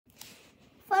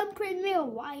Fun premiere,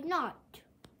 why not?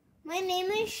 My name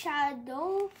is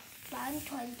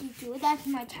Shadow22. That's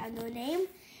my channel name.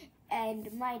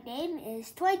 And my name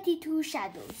is 22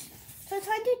 Shadows. So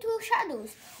 22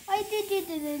 Shadows. Why did you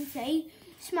didn't say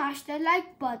smash the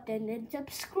like button and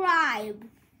subscribe?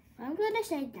 I'm gonna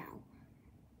say now.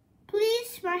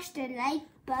 Please smash the like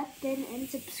button and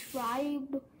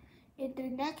subscribe in the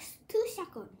next 2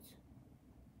 seconds.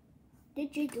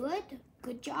 Did you do it?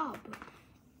 Good job.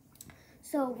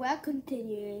 So we're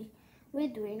continuing. We're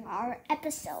doing our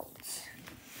episodes.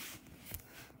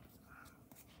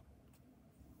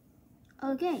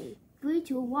 Okay, 3,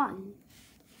 2, 1.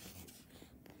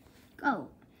 Go.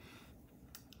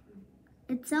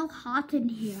 It's so hot in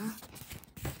here.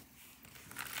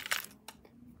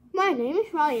 My name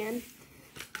is Ryan.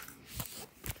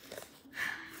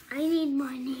 I need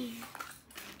money.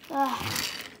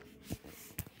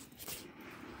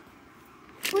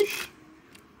 Push.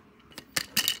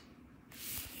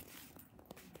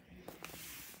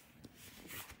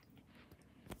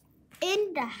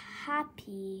 In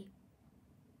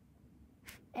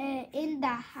the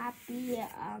happy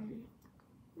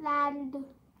land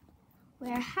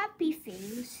where happy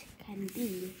things can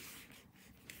be.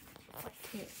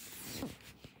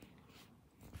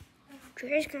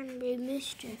 There's gonna be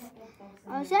mischief.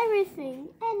 How's everything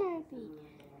energy?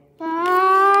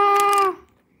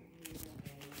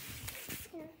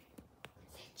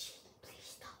 Please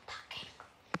stop talking.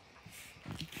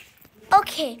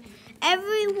 Okay,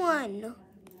 everyone.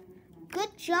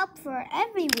 Good job for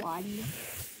everyone.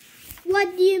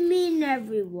 What do you mean,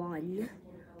 everyone?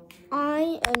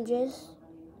 I am just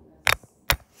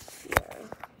here.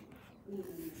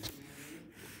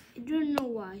 I don't know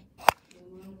why.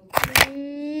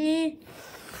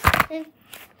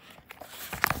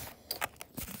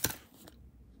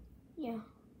 Yeah.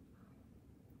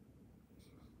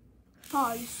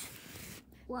 Pause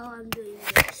while I'm doing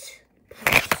this.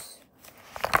 Pause.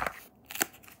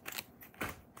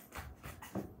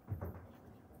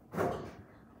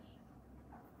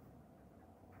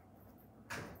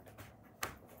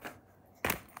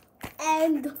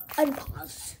 And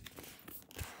unpause.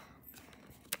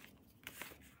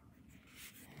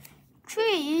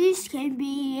 Trees can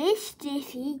be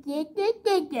stiffy.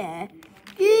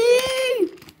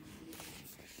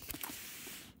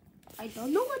 I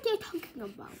don't know what they're talking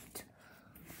about.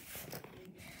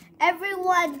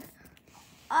 Everyone,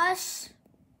 us.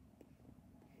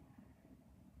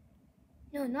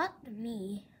 No, not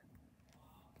me.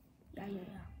 Yeah.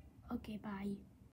 Okay, bye.